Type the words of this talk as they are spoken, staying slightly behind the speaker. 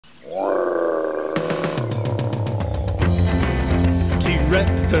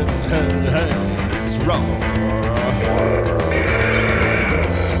T-Rex roar.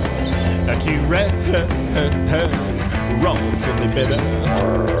 T-Rex roar for me, baby.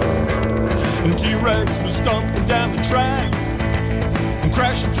 T-Rex was stomping down the track and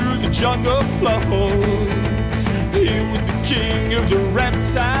crashing through the jungle floor. He was the king of the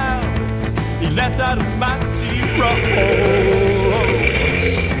reptiles. He let out a mighty roar.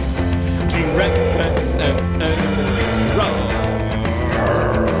 T-Rex roar.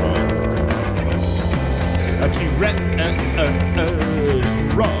 T-Rex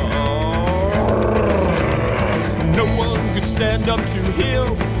roar. No one could stand up to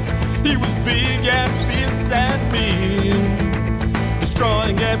him. He was big and fierce and mean,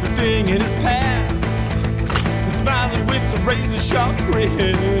 destroying everything in his path, and smiling with a razor-sharp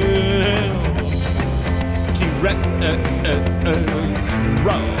grin. T-Rex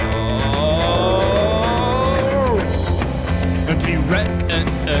roar. T-Rex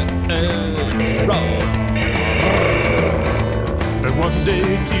roar. But one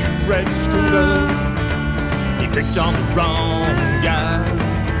day T-Rex screwed up. He picked on the wrong guy.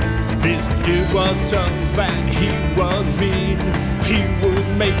 This dude was tough and he was mean. He would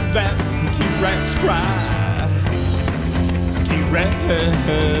make that T-Rex cry. T-Rex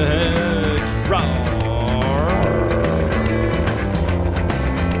roar.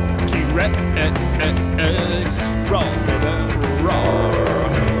 T-Rex roar, baby, roar.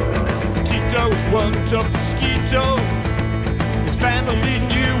 Tito's one tough mosquito. His family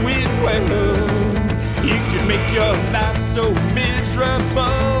knew it well. You can make your life so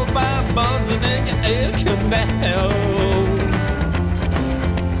miserable by buzzing in your air canal.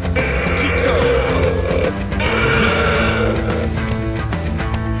 Tito,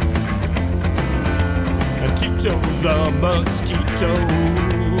 Tito the Mosquito,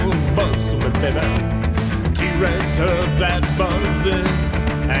 buzz me, baby. T-Rex heard that buzzing,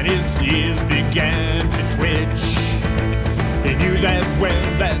 and his ears began to twitch. He knew that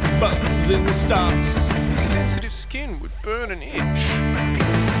when that buzzing stops, his sensitive skin would burn an itch.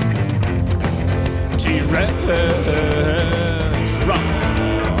 T-Rex roar.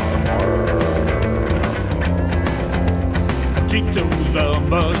 Tito the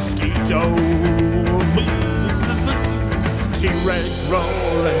Mosquito. T-Rex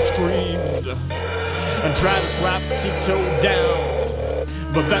roared and screamed and tried to swipe Tito down,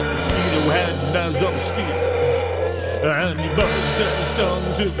 but that mosquito had nerves of steel. And he buzzed and stung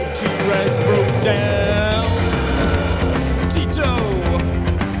till the T-Rex broke down. Tito,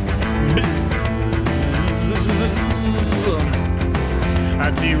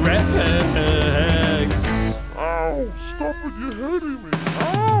 T-Rex. Ow, stop it, you're hurting me.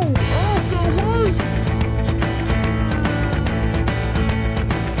 Ow, go away.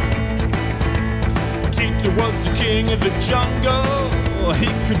 Tito was the king of the jungle. He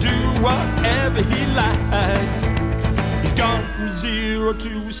could do whatever he liked. He's gone from zero to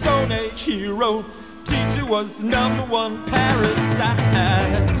a Stone Age hero. Tito was the #1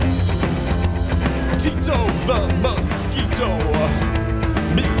 parasite. Tito the Mosquito.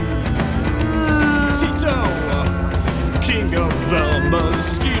 Tito, king of the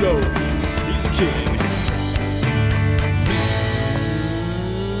mosquitoes. He's the king.